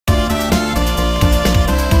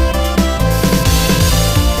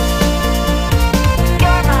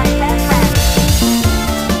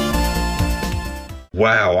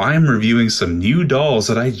Wow, I am reviewing some new dolls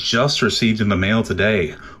that I just received in the mail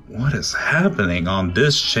today. What is happening on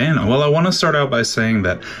this channel? Well, I want to start out by saying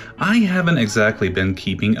that I haven't exactly been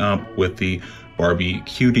keeping up with the Barbie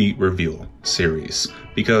Cutie Reveal series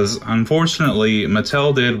because unfortunately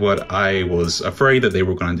Mattel did what I was afraid that they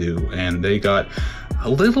were going to do, and they got a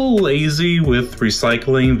little lazy with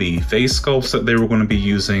recycling the face sculpts that they were going to be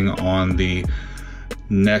using on the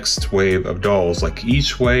next wave of dolls. Like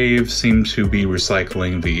each wave seemed to be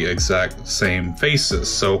recycling the exact same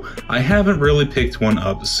faces, so I haven't really picked one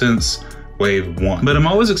up since wave 1. But I'm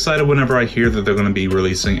always excited whenever I hear that they're going to be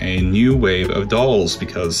releasing a new wave of dolls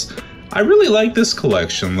because I really like this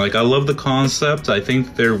collection. Like, I love the concept. I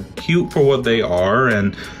think they're cute for what they are,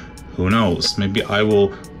 and who knows, maybe I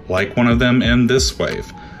will like one of them in this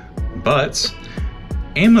wave. But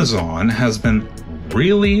Amazon has been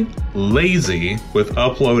really lazy with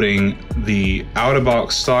uploading the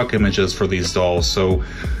out-of-box stock images for these dolls, so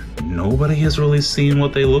nobody has really seen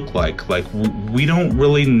what they look like. Like, we don't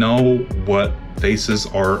really know what faces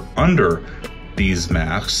are under these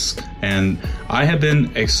masks, and I have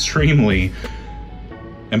been extremely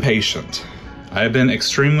impatient. I have been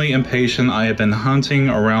hunting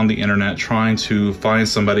around the internet trying to find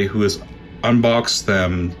somebody who has unboxed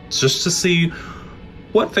them just to see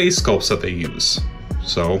what face sculpts that they use.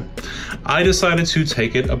 So I decided to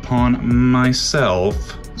take it upon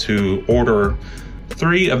myself to order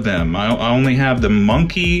 3 of them. I only have the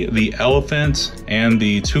monkey, the elephant, and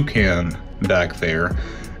the toucan back there.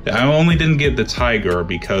 I only didn't get the tiger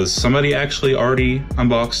because somebody actually already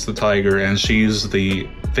unboxed the tiger, and she used the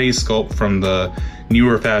face sculpt from the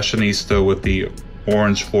newer fashionista with the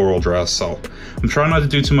orange floral dress. So I'm trying not to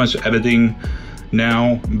do too much editing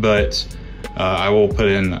now, but I will put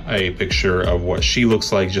in a picture of what she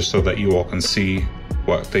looks like just so that you all can see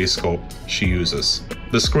what face sculpt she uses.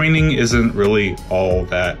 The screening isn't really all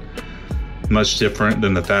that much different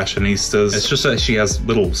than the fashionistas. It's just that she has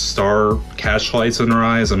little star catch lights in her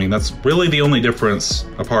eyes. I mean, that's really the only difference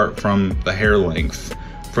apart from the hair length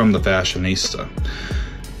from the fashionista.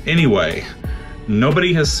 Anyway,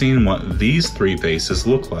 nobody has seen what these 3 faces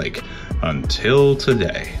look like until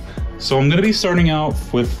today. So I'm gonna be starting out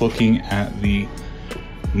with looking at the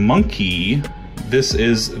monkey. This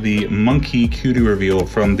is the monkey Cutie Reveal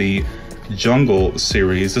from the Jungle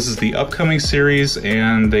series. This is the upcoming series,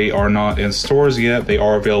 and they are not in stores yet. They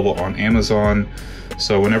are available on Amazon.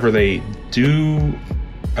 So whenever they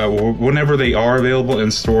are available in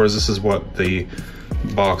stores, this is what the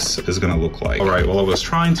box is gonna look like. All right, while I was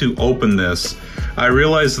trying to open this, I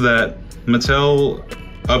realized that Mattel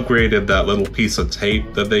upgraded that little piece of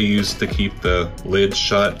tape that they used to keep the lid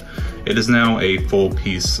shut. It is now a full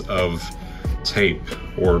piece of tape,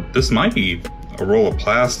 or this might be a roll of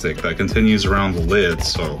plastic that continues around the lid.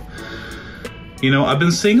 So, you know, I've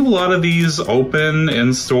been seeing a lot of these open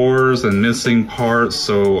in stores and missing parts,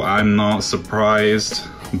 so I'm not surprised,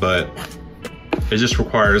 but it just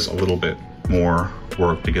requires a little bit more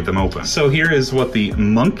work to get them open. So here is what the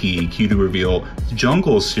monkey Cutie Reveal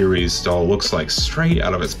Jungle series doll looks like straight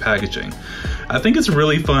out of its packaging. I think it's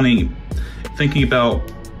really funny thinking about,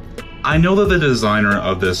 I know that the designer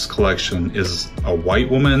of this collection is a white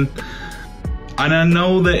woman, and I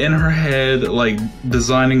know that in her head, like,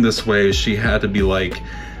 designing this way, she had to be like,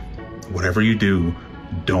 whatever you do,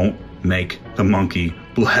 don't make the monkey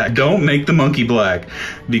black. Don't make the monkey black,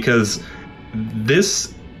 because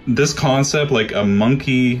this concept, like a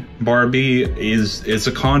monkey Barbie, is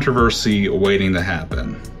a controversy waiting to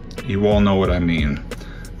happen. You all know what I mean.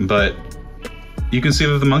 But you can see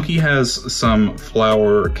that the monkey has some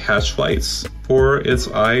flower catch lights for its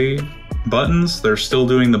eye buttons. They're still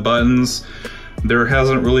doing the buttons. There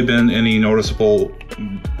hasn't really been any noticeable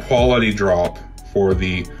quality drop for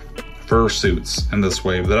the fursuits in this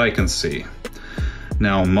wave that I can see.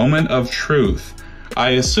 Now, moment of truth.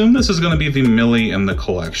 I assume this is going to be the Millie in the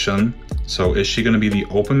collection. So is she going to be the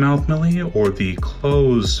open mouth Millie or the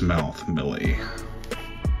closed mouth Millie?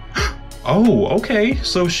 Oh, okay.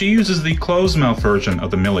 So she uses the closed mouth version of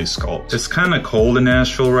the Millie sculpt. It's kind of cold in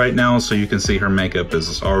Nashville right now, so you can see her makeup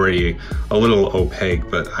is already a little opaque,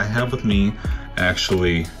 but I have with me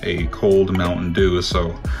actually a cold Mountain Dew,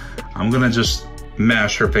 so I'm going to just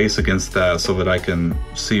mash her face against that so that I can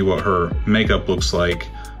see what her makeup looks like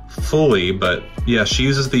fully. But yeah, she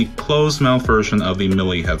uses the closed mouth version of the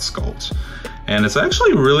Millie head sculpt, and it's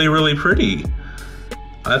actually really, really pretty.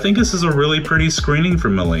 I think this is a really pretty screening for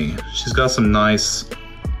Millie. She's got some nice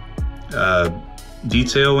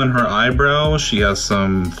detail in her eyebrow. She has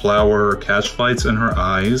some flower catch lights in her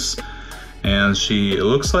eyes, and it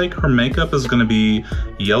looks like her makeup is going to be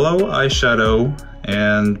yellow eyeshadow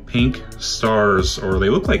and pink stars, or they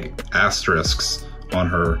look like asterisks on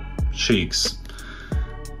her cheeks.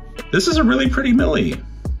 This is a really pretty Millie.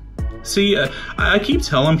 See, I keep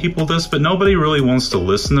telling people this, but nobody really wants to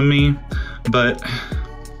listen to me. But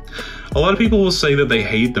a lot of people will say that they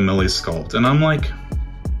hate the Millie sculpt, and I'm like,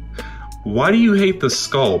 why do you hate the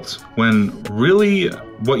sculpt when really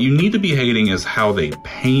what you need to be hating is how they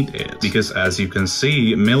paint it? Because as you can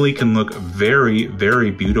see, Millie can look very,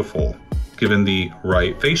 very beautiful given the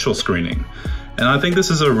right facial screening. And I think this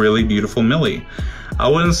is a really beautiful Millie. I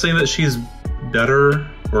wouldn't say that she's better,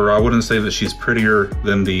 or I wouldn't say that she's prettier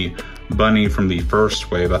than the bunny from the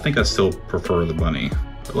first wave. I think I still prefer the bunny.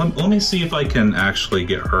 Let me see if I can actually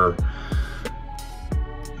get her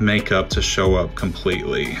makeup to show up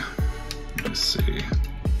completely. Let's see.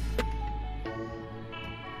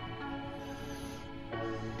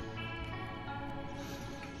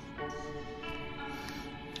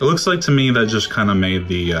 It looks like to me that just kind of made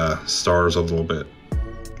the stars a little bit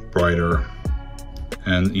brighter.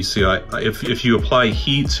 And you see, if you apply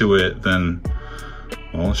heat to it, then,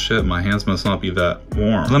 well, shit, my hands must not be that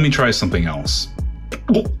warm. Let me try something else.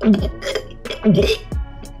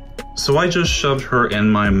 So I just shoved her in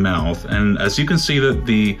my mouth, and as you can see that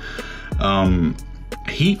the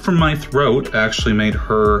heat from my throat actually made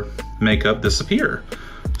her makeup disappear.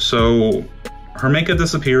 So her makeup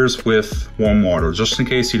disappears with warm water, just in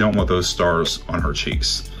case you don't want those stars on her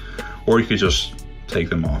cheeks. Or you could just take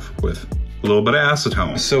them off with a little bit of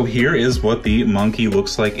acetone. So here is what the monkey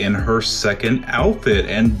looks like in her second outfit,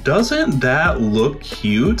 and doesn't that look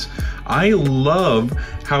cute? I love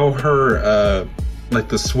how her, like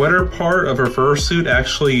the sweater part of her fursuit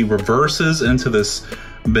actually reverses into this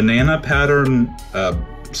banana pattern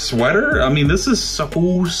sweater. I mean, this is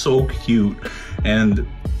so cute. And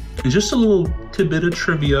just a little tidbit of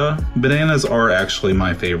trivia, bananas are actually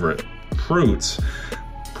my favorite fruit.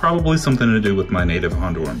 Probably something to do with my native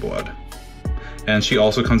Honduran blood. And she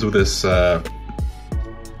also comes with this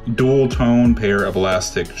dual tone pair of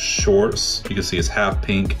elastic shorts. You can see it's half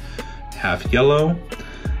pink, half yellow.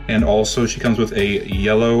 And also she comes with a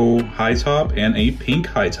yellow high top and a pink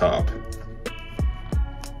high top.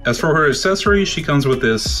 As for her accessories, she comes with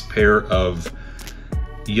this pair of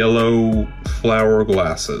yellow flower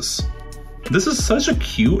glasses. This is such a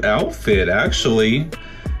cute outfit, actually.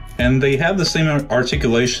 And they have the same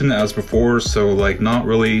articulation as before, so like not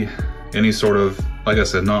really any sort of, like I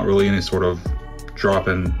said, not really any sort of drop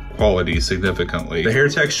in quality significantly. The hair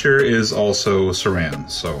texture is also saran,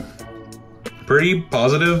 so pretty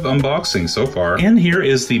positive unboxing so far. And here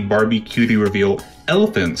is the Barbie Cutie Reveal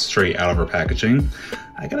elephant straight out of her packaging.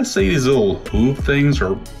 I gotta say, these little hoop things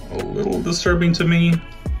are a little disturbing to me.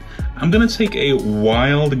 I'm gonna take a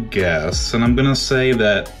wild guess, and I'm gonna say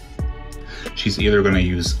that she's either gonna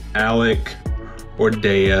use Alec or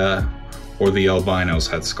Dea or the albino's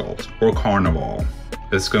head sculpt or Carnival.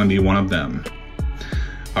 It's gonna be one of them.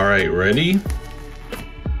 All right, ready?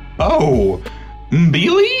 Oh,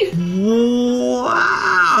 Mbili?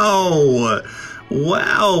 Wow!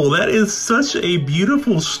 Wow, that is such a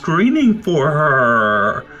beautiful screening for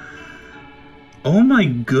her. Oh my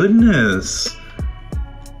goodness.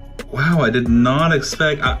 Wow, I did not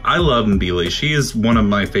expect, I love Mbili. She is one of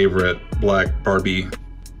my favorite black Barbie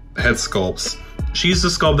head sculpts. She's the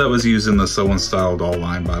sculpt that was used in the Sew and Style doll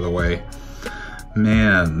line, by the way.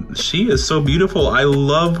 Man, she is so beautiful. I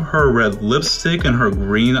love her red lipstick and her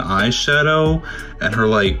green eyeshadow and her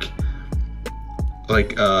like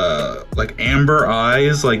amber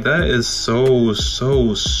eyes. Like, that is so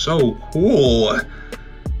cool.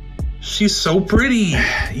 She's so pretty.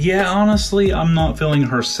 Yeah, honestly, I'm not feeling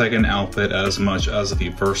her second outfit as much as the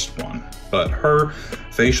first one, but her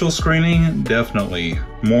facial screening definitely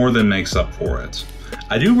more than makes up for it.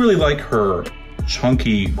 I do really like her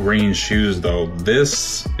chunky green shoes though.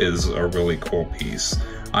 This is a really cool piece.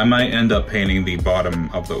 I might end up painting the bottom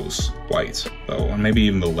of those white though, and maybe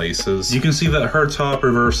even the laces. You can see that her top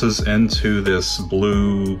reverses into this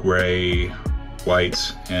blue, gray, white,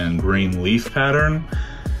 and green leaf pattern.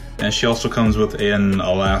 And she also comes with an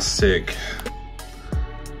elastic,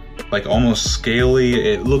 like almost scaly.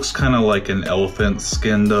 It looks kind of like an elephant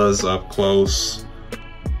skin does up close.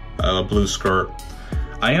 Blue skirt.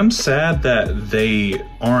 I am sad that they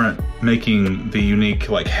aren't making the unique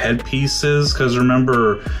like headpieces, because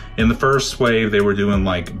remember in the first wave they were doing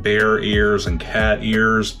like bear ears and cat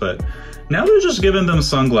ears, but now they're just giving them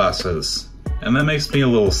sunglasses, and that makes me a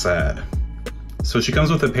little sad. So she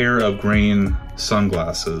comes with a pair of green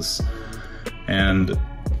sunglasses, and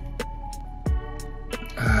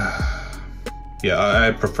yeah,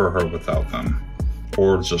 I prefer her without them,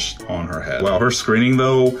 or just on her head. Wow, her screening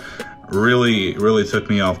though really took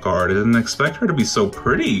me off guard. I didn't expect her to be so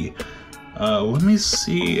pretty. Let me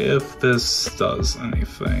see if this does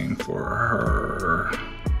anything for her.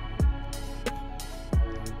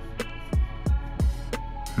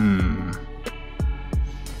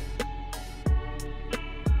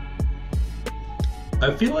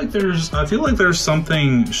 I feel like there's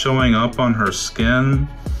something showing up on her skin,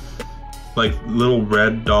 like little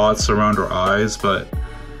red dots around her eyes, but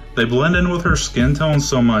they blend in with her skin tone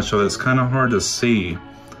so much that it's kind of hard to see.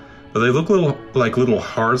 But they look like little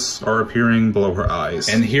hearts are appearing below her eyes.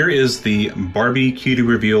 And here is the Barbie Cutie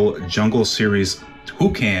Reveal Jungle Series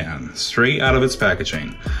Toucan, straight out of its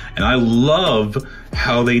packaging. And I love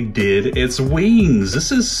how they did its wings.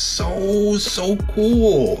 This is so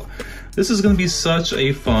cool. This is going to be such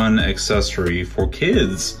a fun accessory for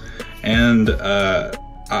kids. And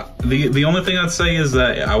the only thing I'd say is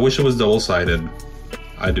that I wish it was double-sided.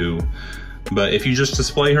 I do. But if you just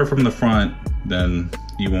display her from the front, then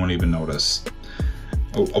you won't even notice.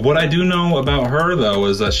 What I do know about her, though,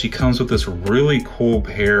 is that she comes with this really cool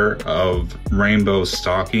pair of rainbow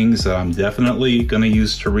stockings that I'm definitely going to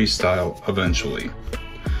use to restyle eventually.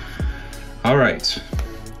 All right.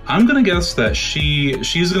 I'm gonna guess that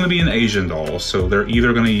she's gonna be an Asian doll, so they're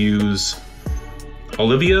either gonna use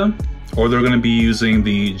Olivia or they're gonna be using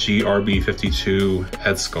the GRB52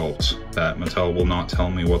 head sculpt that Mattel will not tell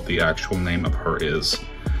me what the actual name of her is.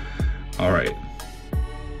 All right,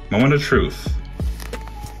 moment of truth.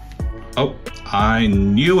 Oh, I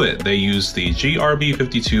knew it. They used the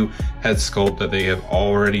GRB52 head sculpt that they have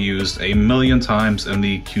already used a million times in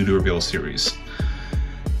the Cutie Reveal series.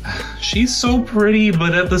 She's so pretty,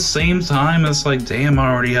 but at the same time, it's like, damn,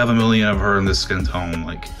 I already have a million of her in this skin tone.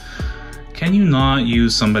 Like, can you not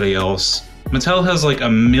use somebody else? Mattel has like a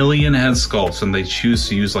million head sculpts and they choose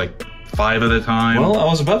to use like 5 at a time. Well, I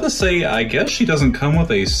was about to say, I guess she doesn't come with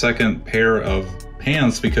a second pair of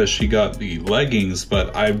pants because she got the leggings,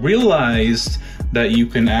 but I realized that you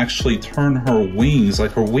can actually turn her wings,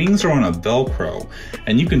 like her wings are on a Velcro,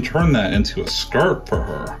 and you can turn that into a skirt for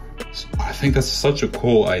her. I think that's such a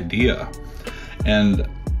cool idea. And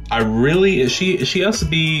she has to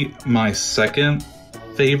be my second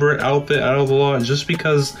favorite outfit out of the lot, just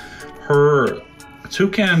because her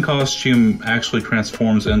toucan costume actually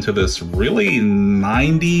transforms into this really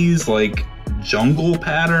 90s like jungle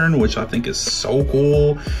pattern, which I think is so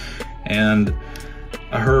cool. And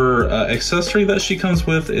her accessory that she comes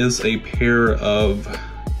with is a pair of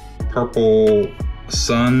purple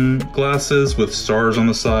sunglasses with stars on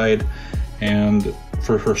the side, and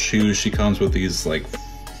for her shoes she comes with these like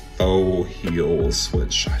faux heels,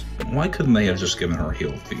 which why couldn't they have just given her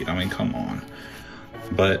heel feet? I mean, come on.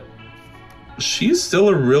 But she's still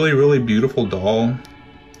a really beautiful doll,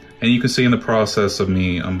 and you can see in the process of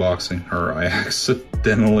me unboxing her, I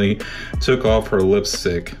accidentally took off her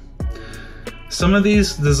lipstick. Some of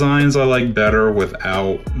these designs I like better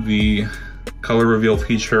without the color reveal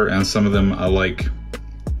feature, and some of them I like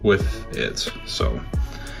with it. So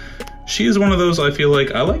she is one of those, I feel like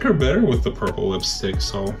I like her better with the purple lipstick,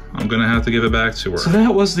 so I'm gonna have to give it back to her. So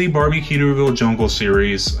that was the Barbie Cutie Reveal Jungle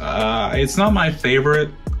series. It's not my favorite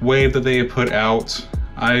wave that they have put out.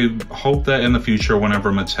 I hope that in the future,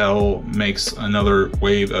 whenever Mattel makes another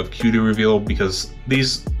wave of Cutie Reveal, because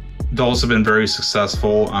these dolls have been very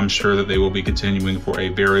successful, I'm sure that they will be continuing for a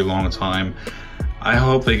very long time. I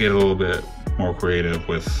hope they get a little bit more creative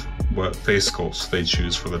with what face sculpts they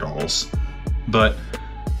choose for the dolls.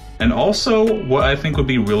 And also, what I think would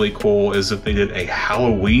be really cool is if they did a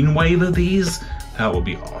Halloween wave of these. That would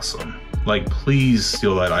be awesome. Like, please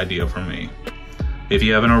steal that idea from me. If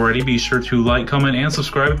you haven't already, be sure to like, comment, and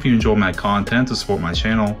subscribe if you enjoy my content to support my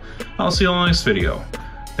channel. I'll see you on the next video.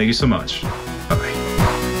 Thank you so much. Bye-bye.